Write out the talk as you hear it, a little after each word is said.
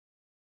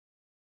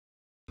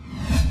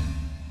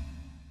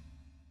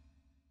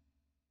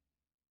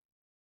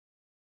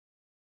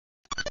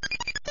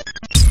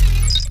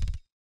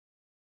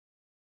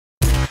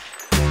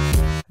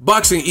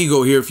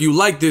Boxingego here. If you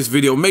like this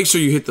video, make sure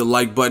you hit the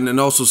like button and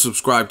also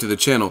subscribe to the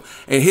channel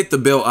and hit the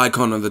bell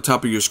icon on the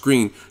top of your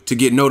screen to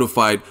get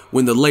notified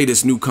when the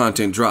latest new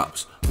content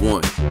drops.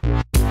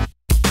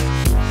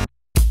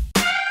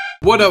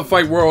 What up,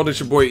 Fight World? It's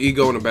your boy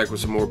Ego, and I'm back with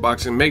some more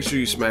boxing. Make sure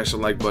you smash the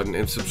like button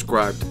and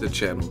subscribe to the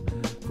channel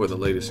for the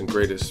latest and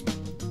greatest.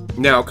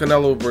 Now,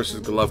 Canelo versus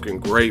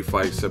Golovkin, great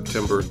fight,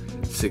 September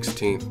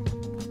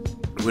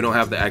 16th. We don't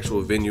have the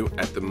actual venue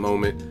at the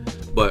moment,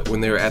 but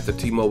when they were at the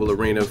T-Mobile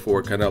Arena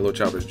for Canelo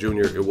Chavez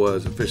Jr., it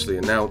was officially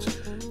announced.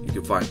 You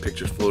can find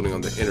pictures floating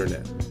on the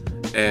internet.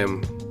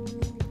 And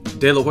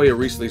De La Hoya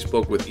recently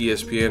spoke with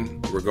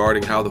ESPN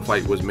regarding how the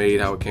fight was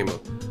made, how it came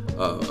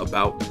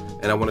about.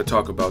 And I want to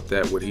talk about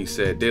that, what he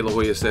said. De La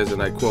Hoya says,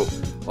 and I quote,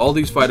 "All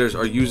these fighters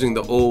are using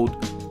the old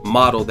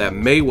model that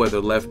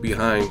Mayweather left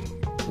behind,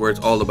 where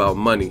it's all about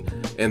money,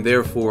 and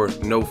therefore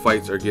no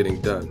fights are getting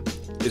done.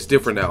 It's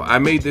different now. I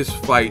made this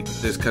fight,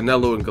 this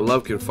Canelo and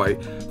Golovkin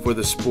fight, for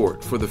the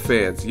sport, for the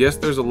fans. Yes,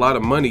 there's a lot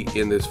of money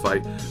in this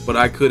fight, but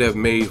I could have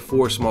made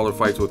 4 smaller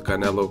fights with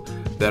Canelo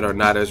that are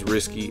not as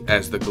risky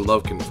as the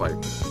Golovkin fight.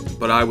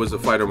 But I was a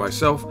fighter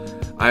myself.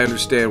 I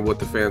understand what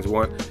the fans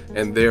want,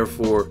 and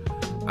therefore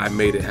I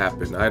made it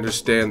happen. I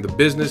understand the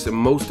business, and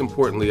most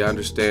importantly, I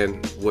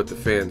understand what the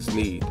fans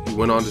need." He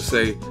went on to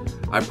say,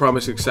 "I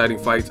promise exciting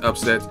fights,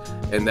 upsets,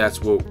 and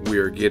that's what we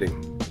are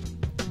getting.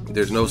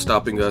 There's no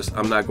stopping us.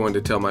 I'm not going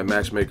to tell my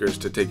matchmakers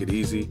to take it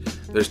easy.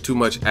 There's too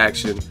much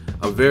action.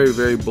 I'm very,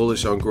 very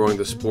bullish on growing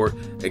the sport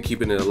and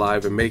keeping it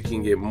alive and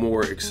making it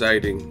more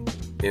exciting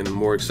and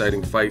more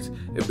exciting fights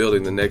and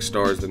building the next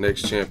stars, the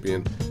next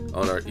champion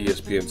on our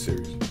ESPN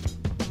series."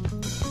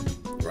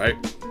 Right?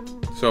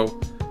 So,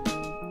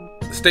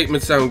 the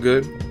statements sound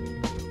good.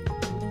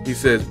 He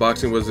says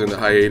boxing was in a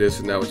hiatus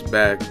and now it's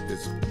back.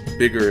 It's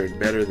bigger and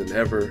better than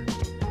ever.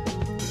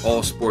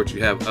 All sports,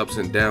 you have ups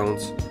and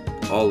downs,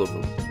 all of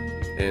them.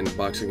 And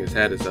boxing has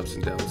had its ups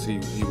and downs.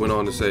 He went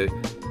on to say,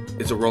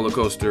 "It's a roller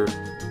coaster.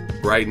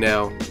 Right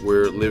now,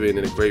 we're living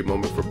in a great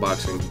moment for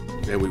boxing,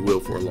 and we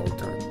will for a long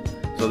time."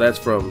 So that's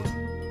from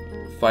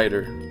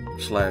fighter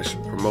slash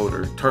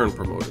promoter, turned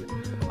promoter,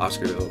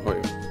 Oscar De La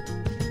Hoya.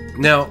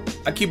 Now,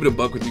 I keep it a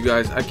buck with you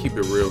guys. I keep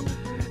it real.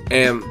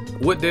 And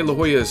what De La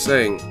Hoya is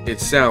saying, it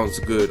sounds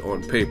good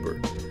on paper.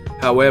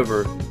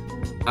 However,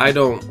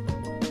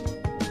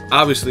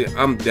 obviously,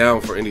 I'm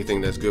down for anything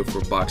that's good for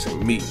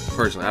boxing. Me,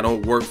 personally. I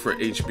don't work for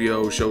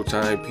HBO,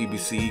 Showtime,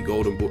 PBC,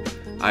 Golden Boy.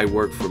 I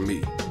work for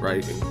me,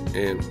 right?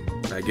 And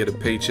I get a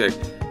paycheck.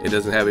 It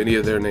doesn't have any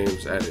of their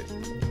names at it.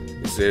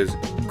 It says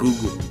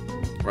Google,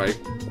 right?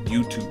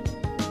 YouTube.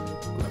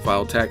 I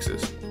file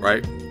taxes,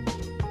 right?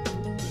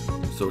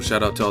 So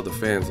shout out to all the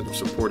fans that have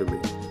supported me.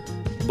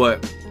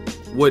 But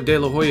what De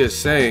La Hoya is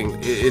saying,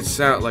 it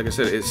sounds, like I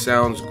said, it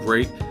sounds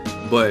great.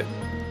 But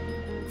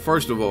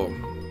first of all,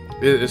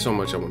 there's so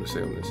much I want to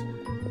say on this.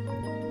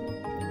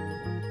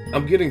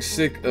 I'm getting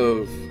sick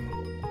of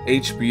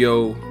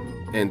HBO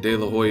and De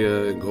La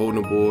Hoya and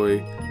Golden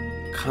Boy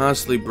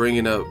constantly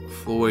bringing up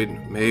Floyd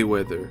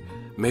Mayweather,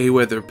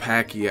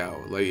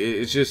 Pacquiao. Like,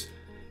 it's just,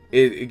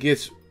 it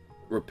gets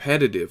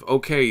repetitive.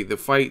 Okay, the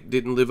fight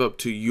didn't live up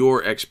to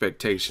your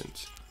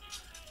expectations.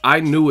 I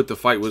knew what the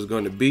fight was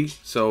going to be,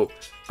 so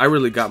I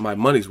really got my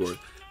money's worth.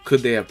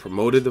 Could they have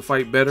promoted the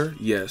fight better?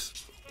 Yes.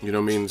 You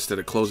know what I mean? Instead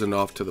of closing it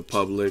off to the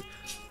public,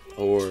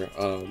 or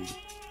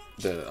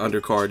the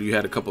undercard, you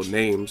had a couple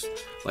names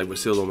like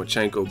Vasyl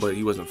Lomachenko, but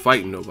he wasn't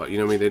fighting nobody. You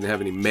know what I mean? They didn't have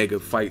any mega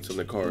fights on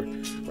the card,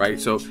 right?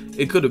 So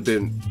it could have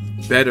been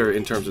better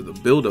in terms of the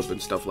build-up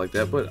and stuff like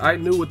that, but I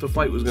knew what the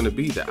fight was going to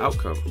be, the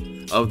outcome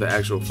of the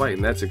actual fight,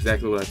 and that's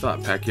exactly what I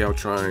thought. Pacquiao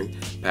trying,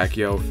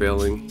 Pacquiao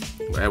failing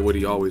at what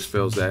he always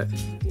fails at.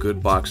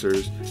 Good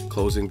boxers,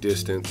 closing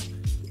distance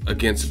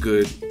against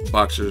good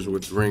boxers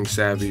with ring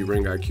savvy,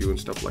 ring IQ, and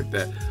stuff like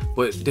that.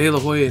 But De La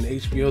Hoya and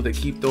HBO, they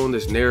keep throwing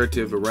this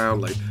narrative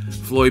around like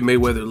Floyd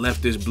Mayweather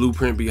left this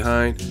blueprint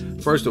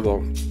behind. First of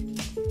all,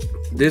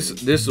 this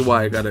is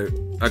why I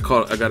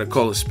gotta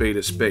call a spade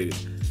a spade.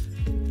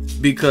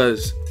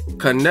 Because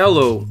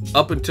Canelo,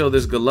 up until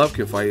this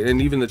Golovkin fight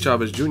and even the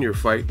Chavez Jr.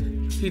 fight,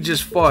 he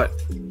just fought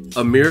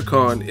Amir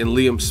Khan and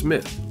Liam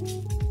Smith,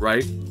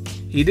 right?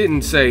 He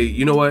didn't say,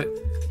 you know what,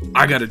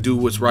 I got to do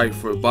what's right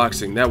for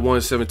boxing. That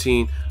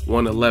 117-111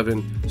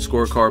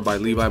 scorecard by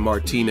Levi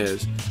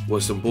Martinez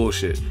was some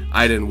bullshit.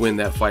 I didn't win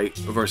that fight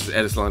versus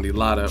Erislandy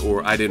Lara,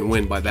 or I didn't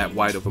win by that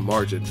wide of a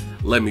margin.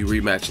 Let me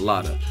rematch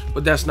Lara.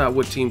 But that's not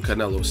what Team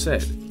Canelo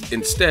said.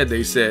 Instead,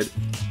 they said,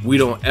 we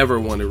don't ever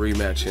want to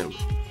rematch him.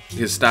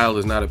 His style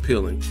is not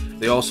appealing.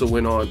 They also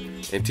went on,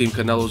 and Team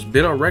Canelo's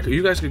been on record.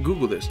 You guys can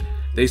Google this.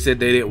 They said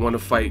they didn't want to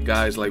fight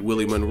guys like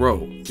Willie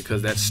Monroe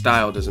because that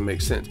style doesn't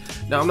make sense.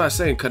 Now, I'm not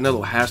saying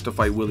Canelo has to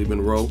fight Willie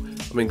Monroe.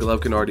 I mean,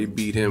 Golovkin already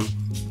beat him.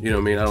 You know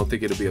what I mean? I don't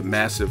think it'll be a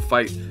massive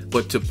fight.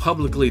 But to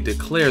publicly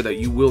declare that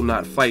you will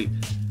not fight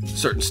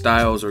certain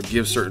styles or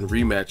give certain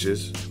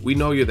rematches, we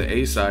know you're the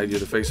A side, you're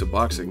the face of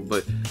boxing.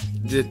 But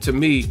to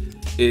me,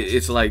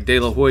 it's like De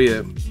La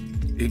Hoya,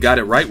 he got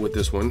it right with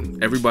this one.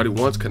 Everybody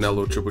wants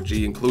Canelo Triple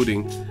G,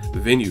 including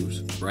the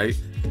venues, right?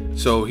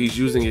 So he's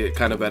using it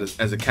kind of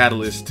as a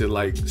catalyst to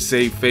like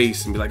save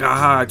face and be like,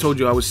 aha, I told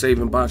you I was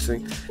saving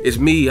boxing. It's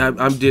me,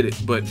 I did it.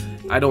 But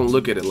I don't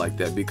look at it like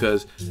that,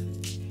 because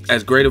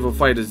as great of a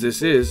fight as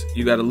this is,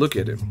 you got to look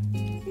at it.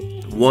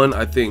 One,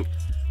 I think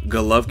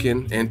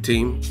Golovkin and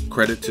team,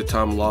 credit to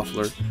Tom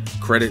Loeffler,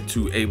 credit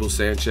to Abel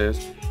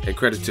Sanchez, and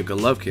credit to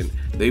Golovkin.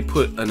 They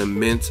put an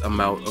immense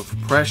amount of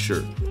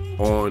pressure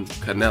on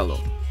Canelo.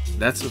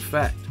 That's a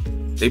fact.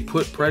 They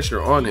put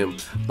pressure on him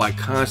by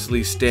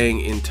constantly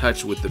staying in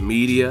touch with the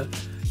media.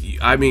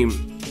 I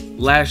mean,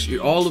 last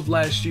year, all of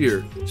last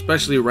year,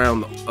 especially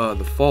around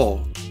the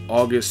fall,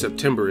 August,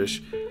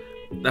 September-ish,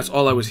 that's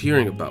all I was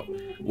hearing about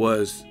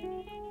was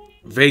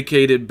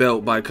vacated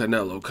belt by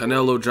Canelo.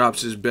 Canelo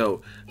drops his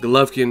belt.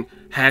 Golovkin,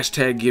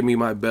 hashtag give me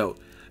my belt.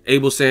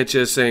 Abel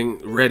Sanchez saying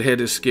redhead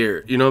is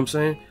scared. You know what I'm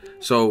saying?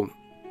 So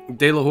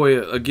De La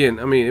Hoya, again,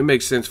 I mean, it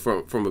makes sense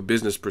from a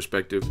business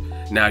perspective.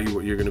 Now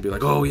you're going to be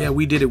like, oh yeah,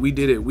 we did it.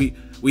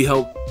 We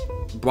helped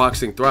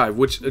boxing thrive,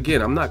 which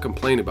again, I'm not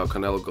complaining about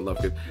Canelo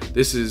Golovkin.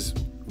 This is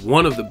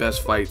one of the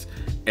best fights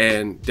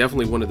and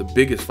definitely one of the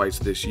biggest fights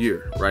this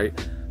year, right?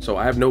 So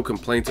I have no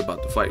complaints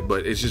about the fight,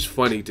 but it's just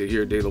funny to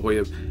hear De La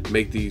Hoya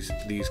make these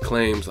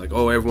claims like,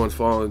 oh, everyone's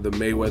following the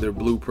Mayweather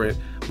blueprint.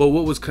 But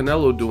what was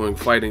Canelo doing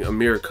fighting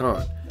Amir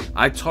Khan?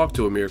 I talked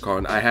to Amir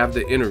Khan. I have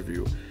the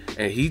interview,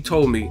 and he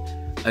told me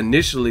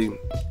initially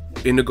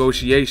in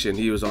negotiation,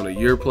 he was on a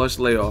year-plus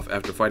layoff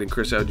after fighting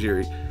Chris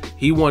Algieri.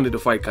 He wanted to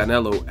fight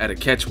Canelo at a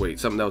catchweight,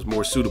 something that was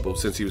more suitable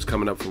since he was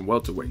coming up from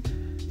welterweight.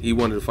 He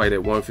wanted to fight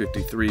at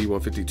 153,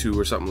 152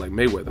 or something like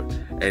Mayweather.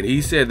 And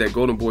he said that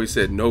Golden Boy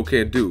said, no,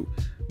 can't do.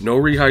 No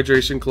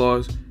rehydration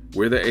clause,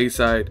 we're the A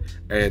side,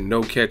 and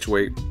no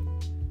catchweight.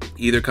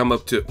 Either come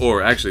up to,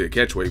 or actually a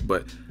catchweight,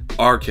 but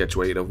our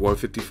catchweight of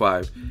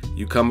 155.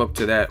 You come up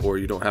to that or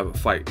you don't have a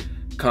fight.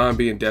 Khan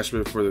being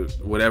desperate for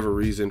whatever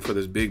reason for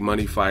this big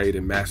money fight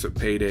and massive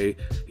payday.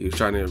 He was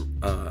trying to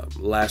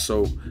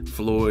lasso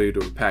Floyd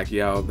or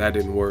Pacquiao. That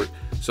didn't work.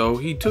 So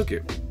he took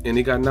it and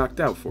he got knocked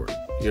out for it.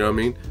 You know what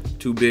I mean?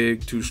 Too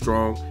big, too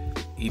strong.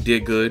 He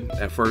did good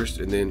at first,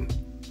 and then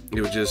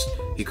it was just,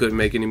 he couldn't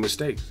make any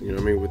mistakes, you know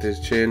what I mean, with his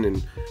chin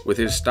and with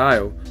his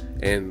style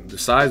and the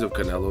size of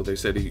Canelo. They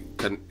said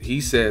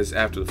he says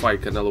after the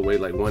fight, Canelo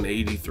weighed like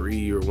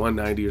 183 or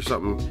 190 or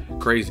something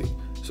crazy.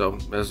 So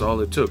that's all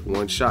it took,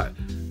 one shot.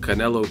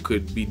 Canelo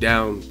could be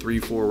down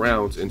 3-4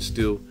 rounds and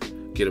still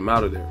get him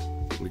out of there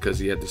because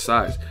he had the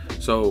size.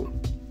 So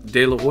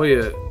De La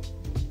Hoya,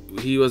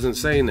 he wasn't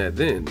saying that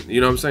then,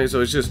 you know what I'm saying?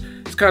 So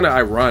it's kind of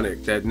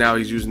ironic that now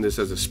he's using this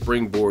as a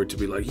springboard to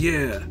be like,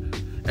 yeah,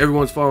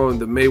 everyone's following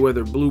the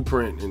Mayweather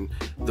blueprint and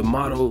the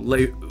model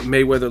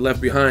Mayweather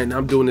left behind.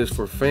 I'm doing this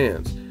for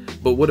fans.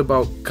 But what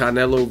about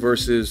Canelo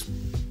versus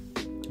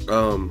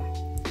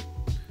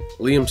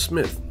Liam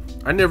Smith?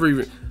 I never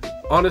even,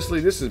 honestly,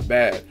 this is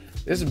bad.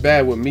 This is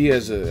bad with me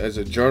as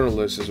a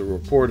journalist, as a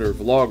reporter,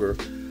 vlogger.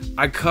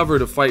 I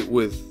covered a fight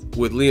with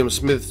Liam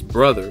Smith's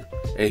brother,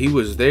 and he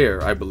was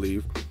there, I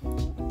believe,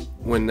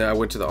 when I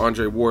went to the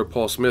Andre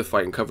Ward-Paul Smith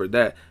fight and covered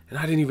that. And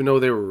I didn't even know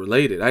they were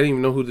related. I didn't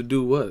even know who the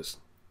dude was.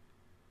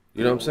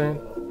 You know what I'm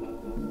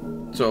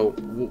saying? So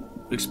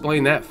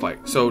explain that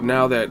fight. So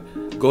now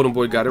that Golden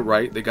Boy got it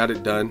right, they got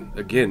it done.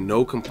 Again,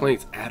 no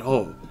complaints at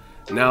all.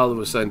 Now all of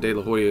a sudden De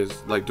La Hoya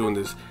is like doing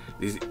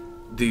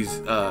these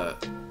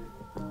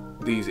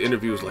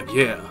interviews like,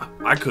 yeah,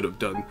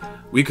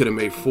 we could have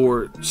made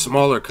 4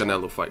 smaller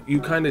Canelo fights. You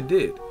kind of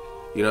did.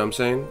 You know what I'm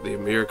saying? The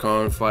Amir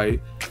Khan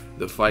fight,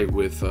 the fight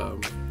with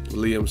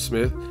Liam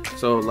Smith.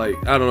 So like,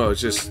 I don't know,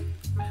 it's just,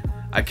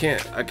 I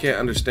can't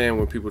understand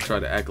when people try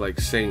to act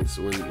like saints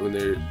when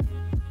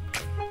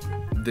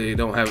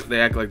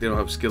they act like they don't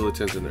have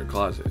skeletons in their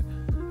closet,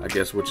 I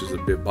guess, which is a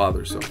bit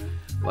bothersome.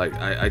 Like,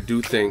 I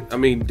do think, I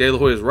mean, De La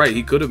Hoya is right.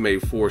 He could have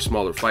made 4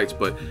 smaller fights,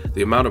 but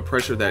the amount of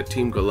pressure that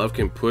Team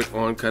Golovkin put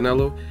on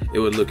Canelo, it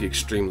would look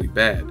extremely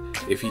bad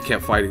if he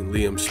kept fighting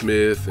Liam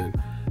Smith.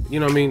 And, you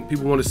know what I mean?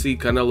 People want to see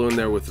Canelo in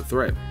there with the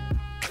threat.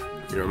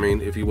 You know what I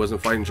mean? If he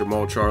wasn't fighting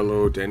Jamal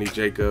Charlo, Danny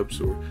Jacobs,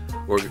 or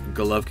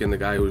Golovkin, the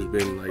guy who's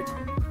been, like,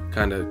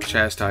 kind of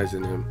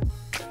chastising him,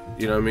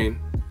 you know what I mean?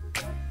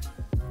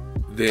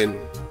 Then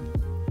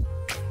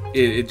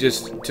it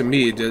just, to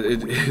me,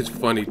 it's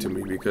funny to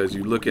me because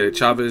you look at it,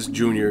 Chavez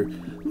Jr.,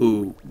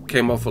 who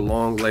came off a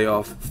long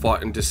layoff,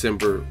 fought in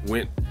December,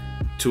 went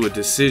to a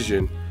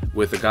decision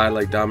with a guy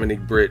like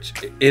Dominic Britch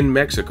in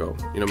Mexico.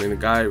 You know what I mean? The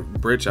guy,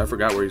 Britch, I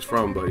forgot where he's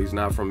from, but he's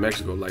not from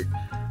Mexico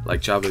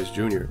like Chavez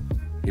Jr.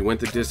 He went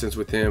the distance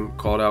with him,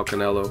 called out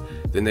Canelo.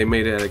 Then they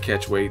made it at a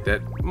catchweight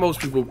that most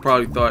people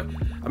probably thought,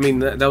 I mean,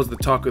 that was the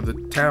talk of the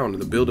town,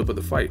 the buildup of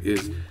the fight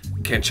is,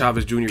 can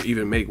Chavez Jr.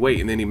 even make weight?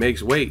 And then he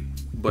makes weight.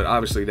 But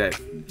obviously that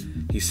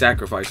he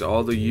sacrificed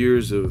all the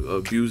years of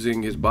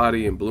abusing his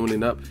body and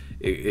ballooning up.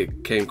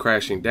 It came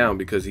crashing down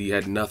because he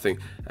had nothing.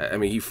 I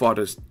mean, he fought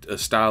a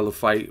style of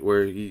fight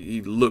where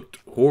he looked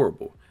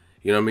horrible.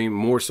 You know what I mean?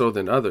 More so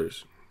than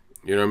others.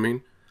 You know what I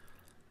mean?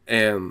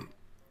 And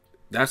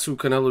that's who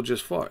Canelo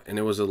just fought. And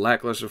it was a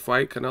lackluster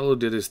fight. Canelo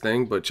did his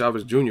thing, but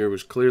Chavez Jr.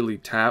 was clearly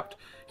tapped.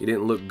 He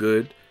didn't look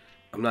good.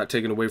 I'm not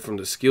taking away from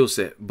the skill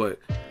set, but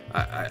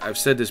I've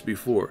said this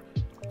before.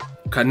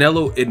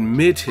 Canelo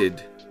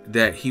admitted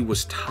that he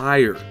was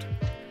tired,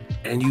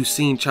 and you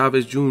seen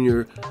Chavez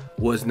Jr.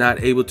 was not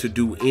able to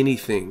do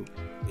anything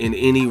in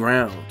any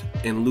round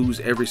and lose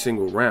every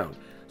single round.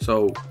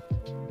 So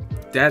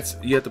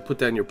you have to put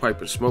that in your pipe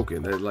and smoke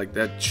it.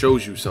 That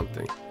shows you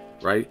something,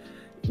 right?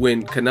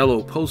 When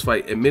Canelo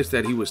post-fight admits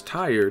that he was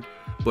tired,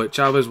 but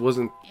Chavez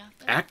wasn't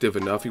active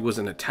enough, he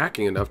wasn't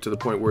attacking enough to the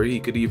point where he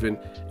could even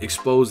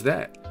expose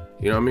that.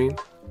 You know what I mean?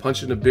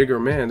 Punching a bigger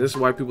man, this is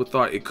why people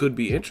thought it could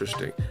be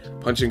interesting.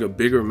 Punching a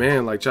bigger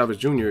man like Chavez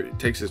Jr., it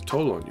takes its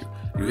toll on you.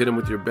 You hit him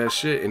with your best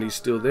shit and he's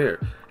still there.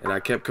 And I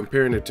kept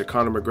comparing it to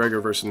Conor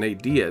McGregor versus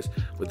Nate Diaz,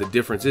 but the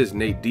difference is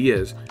Nate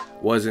Diaz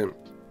wasn't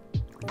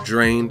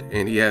drained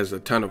and he has a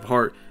ton of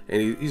heart,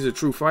 and he's a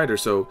true fighter.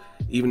 So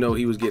even though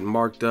he was getting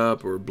marked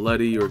up or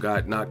bloody or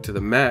got knocked to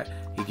the mat,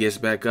 he gets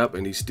back up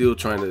and he's still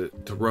trying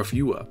to rough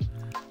you up.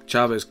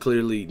 Chavez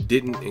clearly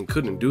didn't and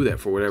couldn't do that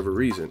for whatever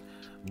reason.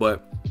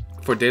 But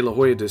for De La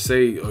Hoya to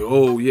say,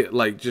 oh yeah,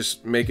 like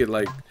just make it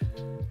like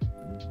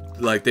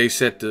they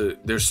said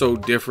they're so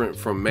different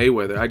from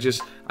Mayweather.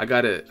 I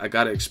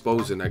gotta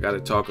expose it and I gotta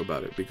talk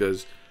about it,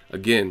 because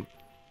again,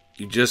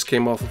 you just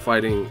came off of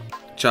fighting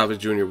Chavez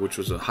Jr., which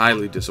was a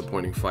highly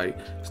disappointing fight.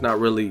 It's not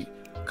really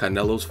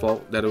Canelo's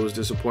fault that it was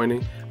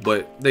disappointing,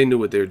 but they knew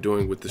what they were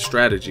doing with the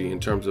strategy in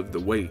terms of the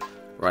weight,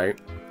 right?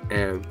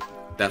 And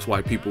that's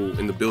why people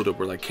in the build-up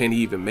were like, can he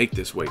even make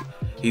this weight?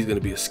 He's going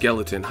to be a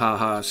skeleton,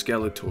 haha,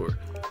 Skeletor,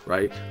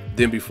 right?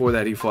 Then before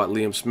that, he fought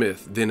Liam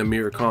Smith, then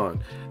Amir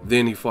Khan.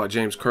 Then he fought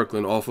James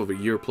Kirkland off of a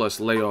year-plus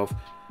layoff,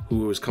 who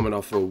was coming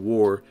off of a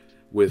war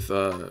with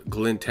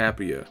Glenn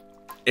Tapia.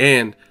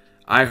 And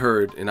I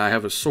heard, and I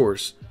have a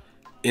source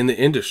in the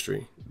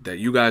industry that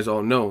you guys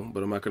all know,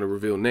 but I'm not going to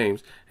reveal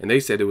names, and they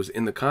said it was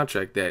in the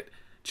contract that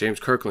James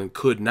Kirkland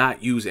could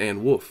not use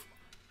Ann Wolfe.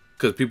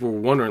 Because people were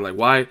wondering, like,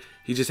 why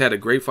he just had a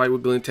great fight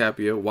with Glenn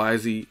Tapia, why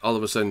is he all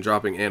of a sudden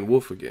dropping Ann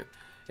Wolfe again?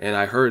 And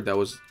I heard that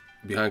was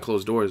behind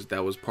closed doors,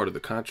 that was part of the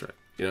contract.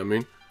 You know what I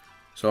mean?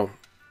 So,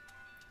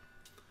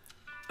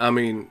 I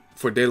mean,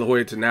 for De La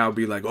Hoya to now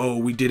be like, oh,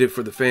 we did it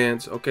for the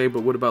fans. Okay,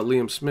 but what about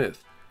Liam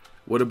Smith?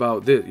 What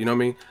about this? You know what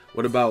I mean?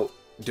 What about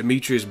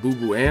Demetrius Boo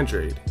Boo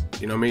Andrade?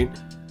 You know what I mean?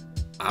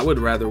 I would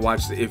rather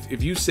watch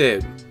if you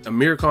said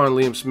Amir Khan,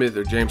 Liam Smith,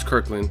 or James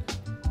Kirkland,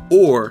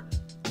 or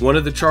one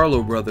of the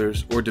Charlo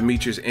brothers, or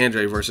Demetrius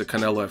Andrade versus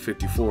Canelo at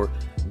 54,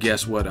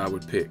 guess what I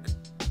would pick?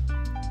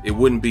 It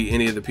wouldn't be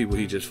any of the people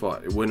he just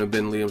fought. It wouldn't have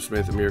been Liam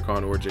Smith, Amir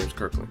Khan, or James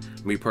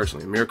Kirkland. Me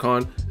personally, Amir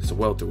Khan is a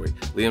welterweight.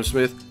 Liam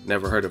Smith,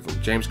 never heard of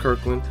him. James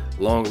Kirkland,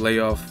 long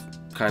layoff,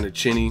 kind of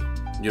chinny.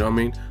 You know what I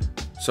mean?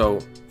 So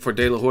for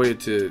De La Hoya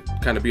to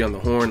kind of be on the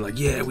horn, like,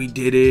 yeah, we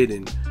did it,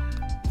 and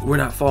we're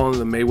not following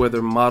the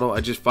Mayweather model,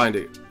 I just find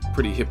it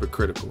pretty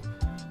hypocritical.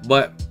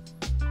 But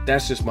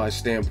that's just my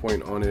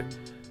standpoint on it.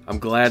 I'm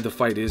glad the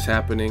fight is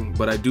happening,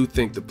 but I do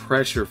think the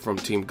pressure from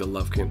Team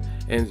Golovkin,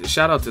 and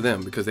shout out to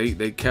them, because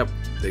they kept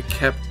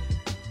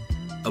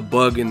a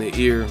bug in the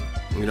ear,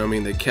 you know what I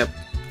mean? They kept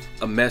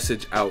a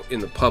message out in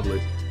the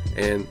public,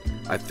 and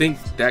I think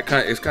that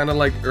it's kind of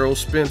like Errol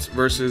Spence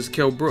versus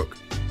Kell Brook.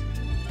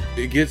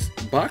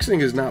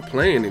 Boxing is not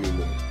playing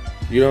anymore.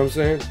 You know what I'm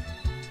saying?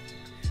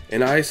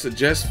 And I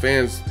suggest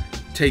fans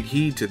take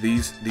heed to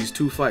these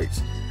two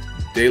fights.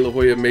 De La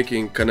Hoya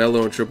making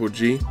Canelo and Triple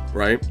G,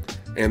 right?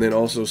 And then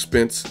also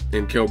Spence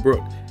and Kell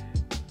Brook.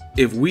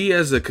 If we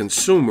as a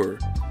consumer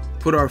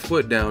put our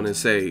foot down and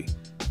say,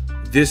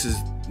 this is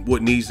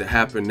what needs to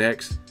happen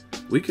next,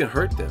 we can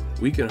hurt them.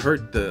 We can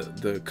hurt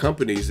the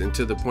companies, and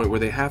to the point where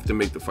they have to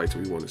make the fights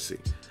we want to see.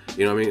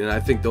 You know what I mean? And I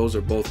think those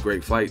are both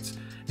great fights,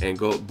 and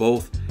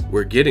both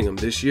we're getting them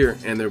this year,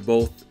 and they're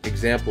both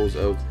examples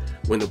of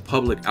when the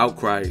public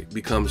outcry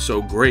becomes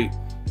so great,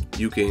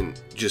 you can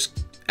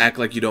just act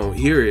like you don't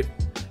hear it.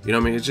 You know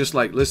what I mean? It's just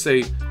like, let's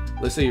say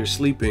you're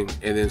sleeping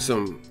and then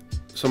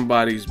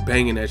somebody's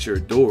banging at your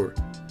door.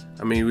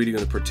 I mean, you're really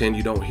gonna pretend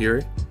you don't hear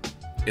it?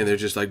 And they're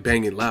just like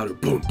banging louder,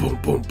 boom, boom,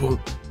 boom, boom.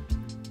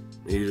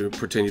 And you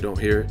pretend you don't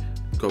hear it,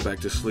 go back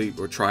to sleep,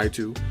 or try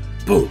to,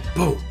 boom,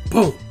 boom,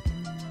 boom.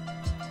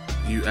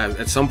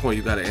 At some point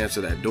you gotta answer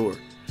that door.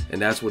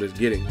 And that's what it's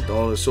getting with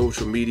all the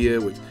social media,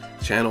 with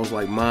channels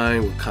like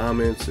mine, with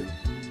comments and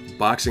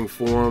boxing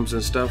forums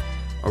and stuff.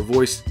 Our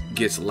voice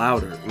gets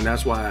louder, and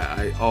that's why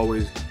I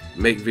always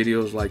make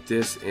videos like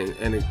this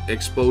and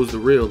expose the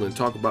real and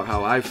talk about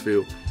how I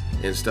feel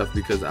and stuff,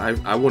 because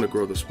I want to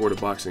grow the sport of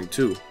boxing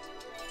too.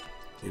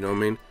 You know what I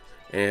mean?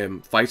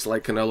 And fights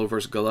like Canelo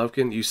versus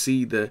Golovkin, you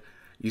see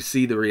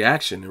the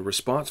reaction and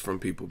response from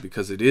people,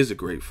 because it is a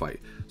great fight.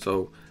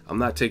 So I'm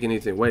not taking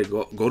anything away.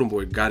 Golden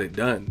Boy got it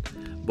done,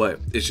 but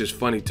it's just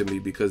funny to me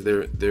because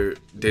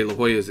De La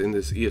Hoya's in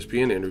this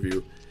ESPN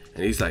interview,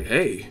 and he's like,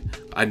 hey,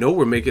 I know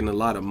we're making a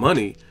lot of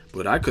money,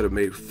 but I could have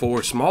made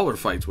 4 smaller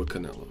fights with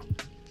Canelo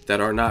that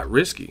are not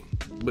risky.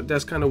 But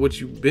that's kind of what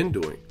you've been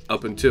doing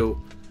up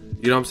until,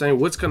 you know what I'm saying?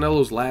 What's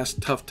Canelo's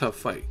last tough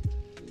fight?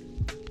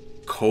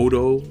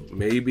 Cotto,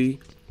 maybe.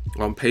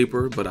 on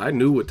paper, but I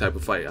knew what type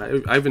of fight.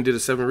 I even did a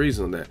 7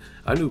 reasons on that.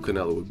 I knew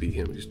Canelo would beat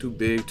him. He's too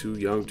big, too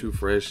young, too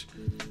fresh,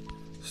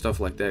 stuff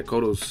like that.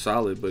 Cotto's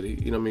solid, but he,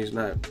 you know what I mean,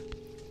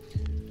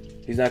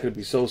 he's not going to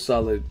be so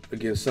solid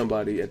against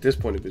somebody at this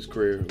point of his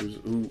career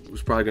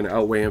who's probably going to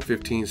outweigh him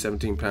 15,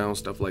 17 pounds,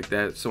 stuff like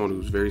that. Someone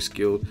who's very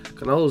skilled.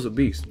 Canelo's a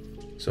beast.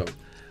 So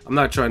I'm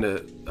not trying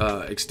to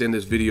extend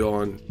this video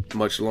on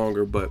much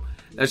longer, but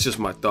that's just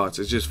my thoughts.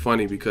 It's just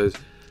funny because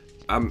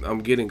I'm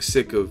getting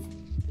sick of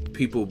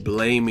people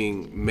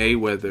blaming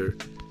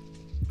Mayweather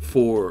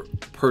for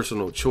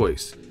personal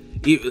choice.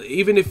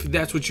 Even if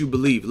that's what you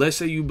believe. Let's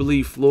say you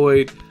believe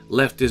Floyd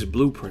left this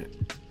blueprint.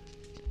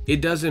 It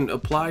doesn't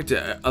apply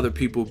to other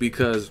people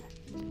because,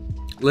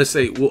 let's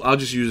say, well, I'll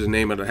just use a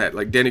name out of the hat,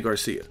 like Danny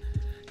Garcia.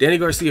 Danny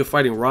Garcia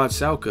fighting Rod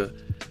Salka,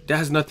 that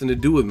has nothing to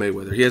do with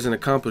Mayweather. He hasn't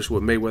accomplished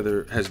what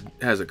Mayweather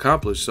has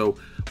accomplished, so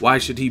why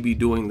should he be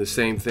doing the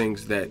same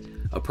things that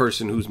a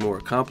person who's more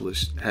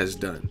accomplished has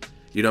done?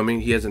 You know what I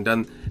mean? He hasn't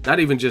done, not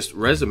even just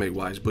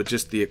resume-wise, but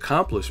just the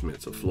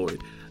accomplishments of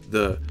Floyd.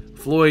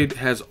 Floyd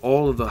has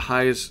all of the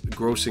highest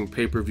grossing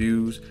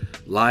pay-per-views,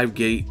 live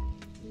gate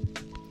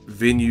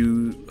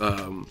venue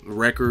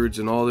records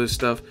and all this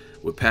stuff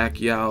with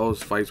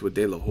Pacquiao's fights with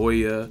De La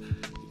Hoya,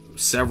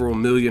 several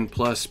million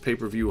plus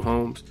pay-per-view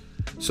homes.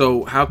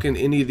 So how can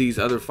any of these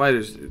other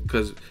fighters,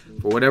 because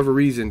for whatever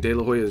reason De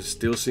La Hoya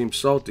still seems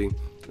salty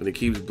and he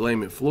keeps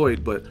blaming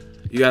Floyd, but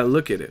you got to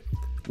look at it.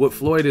 What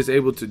Floyd is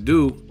able to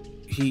do,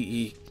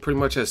 he pretty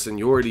much has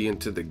seniority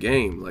into the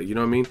game, like, you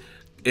know what I mean?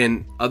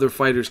 And other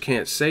fighters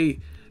can't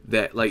say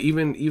that. Like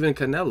even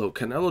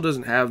Canelo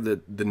doesn't have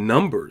the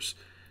numbers.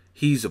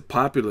 He's a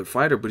popular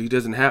fighter, but he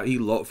doesn't have,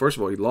 first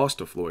of all, he lost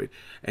to Floyd,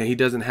 and he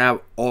doesn't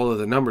have all of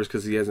the numbers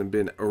because he hasn't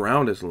been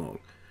around as long,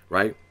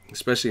 right?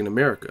 Especially in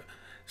America.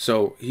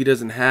 So he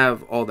doesn't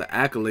have all the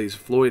accolades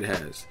Floyd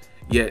has.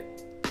 Yet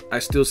I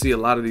still see a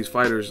lot of these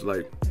fighters,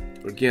 like,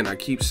 again, I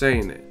keep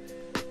saying it.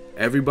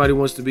 Everybody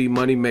wants to be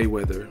Money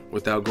Mayweather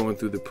without going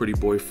through the pretty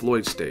boy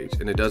Floyd stage,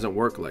 and it doesn't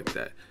work like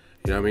that.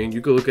 You know what I mean?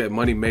 You could look at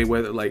Money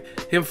Mayweather,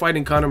 like him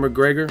fighting Conor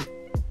McGregor.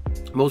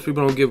 Most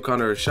people don't give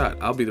Conor a shot.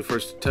 I'll be the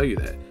first to tell you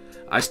that.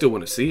 I still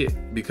want to see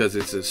it because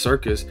it's a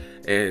circus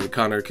and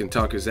Conor can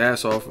talk his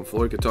ass off and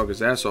Floyd can talk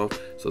his ass off,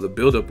 so the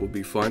buildup will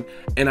be fun.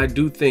 And I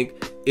do think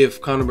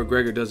if Conor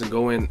McGregor doesn't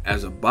go in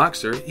as a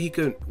boxer, he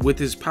could, with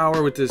his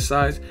power, with his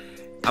size,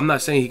 I'm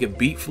not saying he can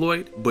beat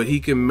Floyd, but he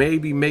can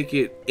maybe make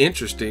it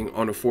interesting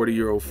on a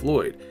 40-year-old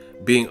Floyd,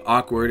 being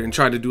awkward and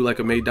try to do like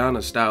a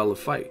Maidana style of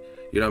fight,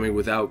 you know what I mean,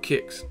 without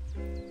kicks.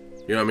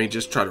 You know what I mean?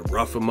 Just try to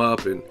rough him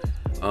up and,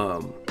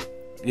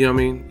 you know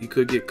what I mean? He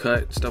could get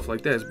cut, stuff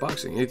like that. It's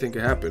boxing. Anything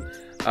can happen.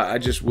 I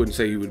just wouldn't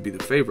say he would be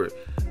the favorite.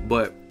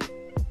 But,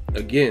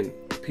 again,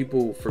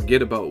 people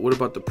forget about, what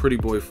about the pretty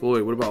boy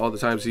Floyd? What about all the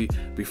times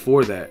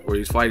before that, where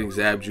he's fighting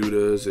Zab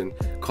Judas and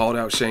called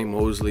out Shane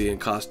Mosley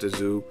and Costa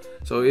Zoo?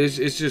 So it's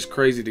just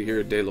crazy to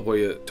hear De La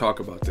Hoya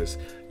talk about this.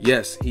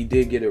 Yes, he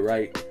did get it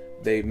right.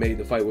 They made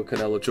the fight with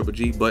Canelo Triple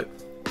G, but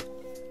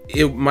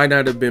it might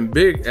not have been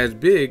as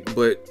big,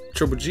 but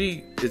Triple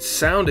G, it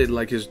sounded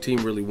like his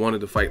team really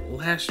wanted to fight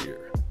last year.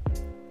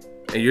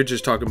 And you're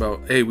just talking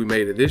about, hey, we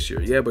made it this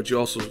year. Yeah, but you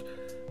also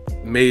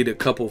made a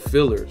couple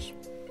fillers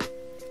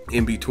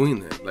in between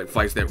that, like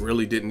fights that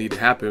really didn't need to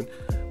happen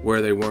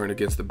where they weren't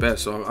against the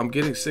best. So I'm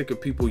getting sick of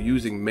people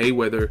using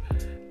Mayweather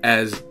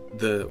as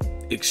the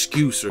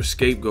excuse or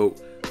scapegoat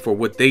for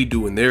what they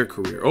do in their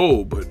career.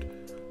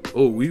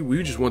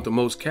 We just want the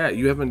most cat.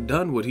 You haven't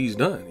done what he's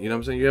done. You know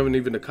what I'm saying? You haven't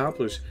even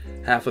accomplished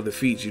half of the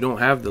feats. You don't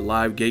have the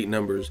live gate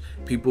numbers.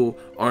 People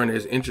aren't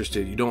as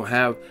interested. You don't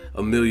have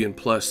 1 million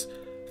plus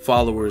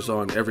followers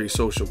on every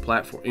social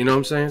platform. You know what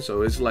I'm saying?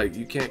 So it's like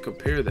you can't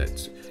compare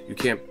that. You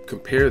can't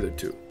compare the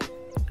two.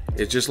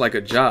 It's just like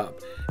a job.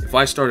 If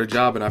I start a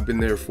job and I've been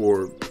there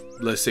for,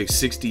 let's say,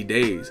 60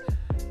 days,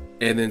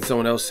 and then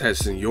someone else has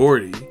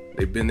seniority,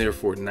 they've been there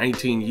for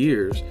 19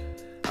 years,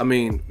 I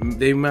mean,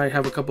 they might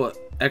have a couple of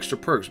extra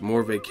perks,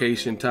 more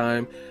vacation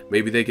time,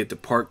 maybe they get to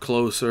park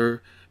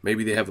closer,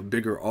 maybe they have a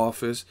bigger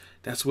office.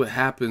 That's what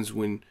happens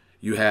when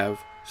you have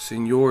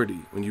seniority,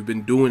 when you've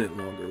been doing it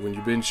longer, when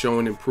you've been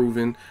showing and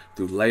proving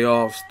through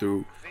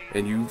layoffs,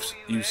 and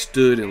you've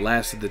stood and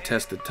lasted the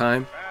test of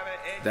time.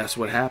 That's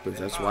what happens.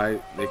 That's why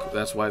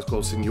it's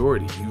called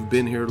seniority. You've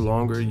been here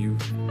longer,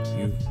 you've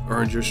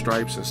earned your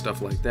stripes and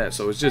stuff like that.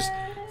 So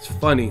it's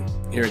funny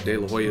hearing De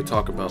La Hoya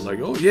talk about, like,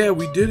 oh yeah,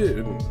 we did it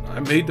and I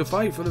made the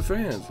fight for the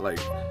fans. Like,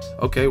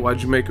 okay,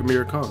 why'd you make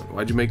Amir Khan?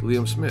 Why'd you make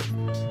Liam Smith?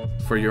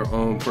 For your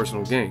own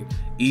personal gain.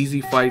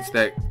 Easy fights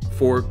that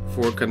for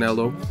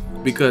Canelo,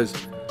 because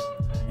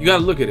you got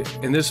to look at it.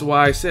 And this is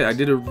why I said I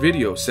did a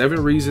video,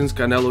 7 reasons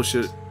Canelo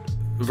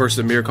versus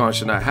Amir Khan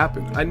should not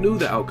happen. I knew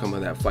the outcome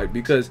of that fight,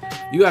 because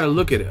you got to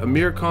look at it.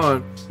 Amir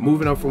Khan,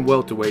 moving up from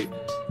welterweight,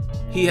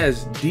 he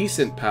has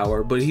decent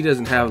power, but he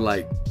doesn't have,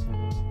 like,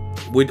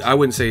 I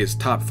wouldn't say it's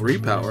top 3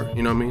 power,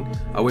 you know what I mean?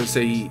 I wouldn't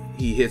say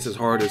he hits as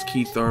hard as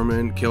Keith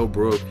Thurman, Kell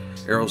Brook,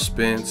 Errol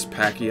Spence,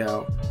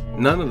 Pacquiao.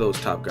 None of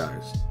those top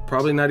guys.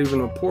 Probably not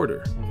even a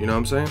Porter, you know what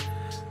I'm saying?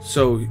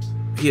 So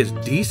he has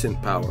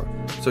decent power.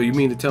 So you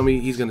mean to tell me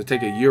he's going to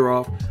take a year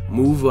off,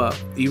 move up,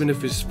 even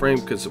if his frame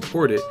could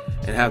support it,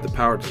 and have the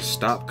power to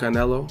stop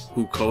Canelo,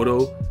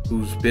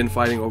 who's been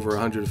fighting over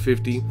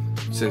 150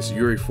 since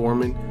Yuri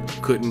Foreman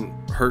couldn't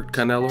hurt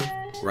Canelo,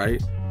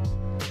 right?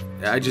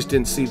 I just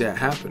didn't see that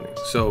happening.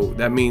 So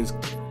that means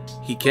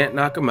he can't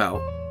knock him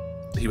out.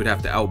 He would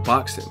have to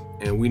outbox him.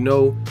 And we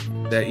know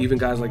that even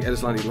guys like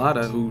Edeslani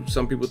Lara, who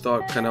some people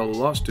thought Canelo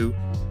lost to,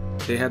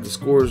 they had the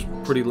scores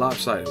pretty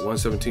lopsided,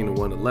 117 to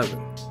 111.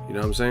 You know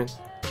what I'm saying?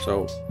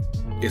 So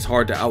it's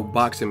hard to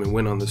outbox him and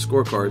win on the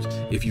scorecards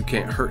if you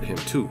can't hurt him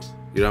too.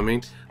 You know what I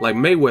mean? Like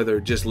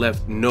Mayweather just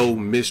left no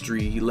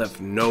mystery. He left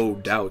no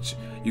doubts.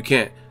 You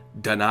can't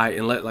deny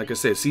and like I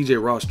said,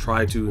 CJ Ross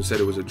tried to and said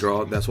it was a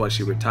draw. That's why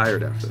she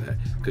retired after that,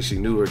 because she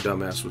knew her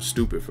dumbass was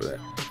stupid for that,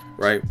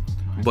 right?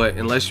 But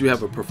unless you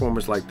have a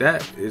performance like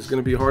that, it's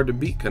going to be hard to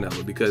beat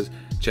Canelo, because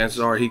chances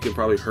are he can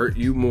probably hurt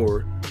you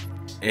more,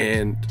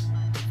 and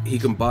he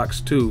can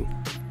box too.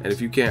 And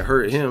if you can't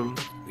hurt him,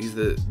 he's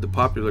the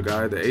popular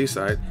guy, the A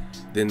side,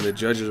 then the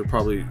judges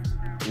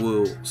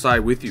will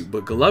side with you.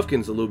 But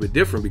Golovkin's a little bit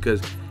different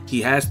because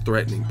he has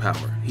threatening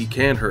power. He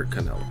can hurt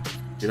Canelo.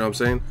 You know what I'm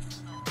saying?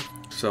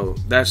 So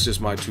that's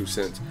just my 2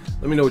 cents.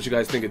 Let me know what you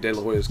guys think of De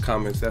La Hoya's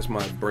comments. That's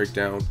my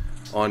breakdown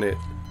on it.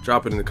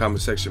 Drop it in the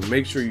comment section.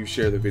 Make sure you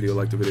share the video,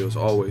 like the video as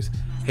always.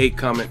 Hate,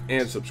 comment,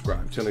 and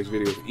subscribe. Till next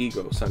video,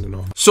 Ego signing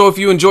off. So if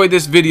you enjoyed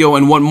this video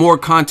and want more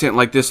content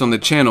like this on the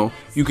channel,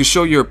 you can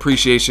show your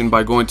appreciation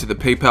by going to the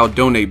PayPal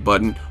donate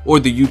button or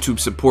the YouTube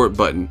support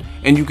button.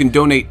 And you can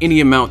donate any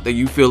amount that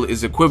you feel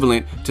is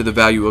equivalent to the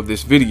value of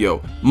this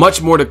video.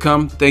 Much more to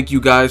come. Thank you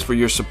guys for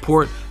your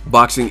support.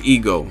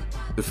 Boxingego,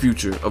 the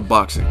future of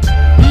boxing.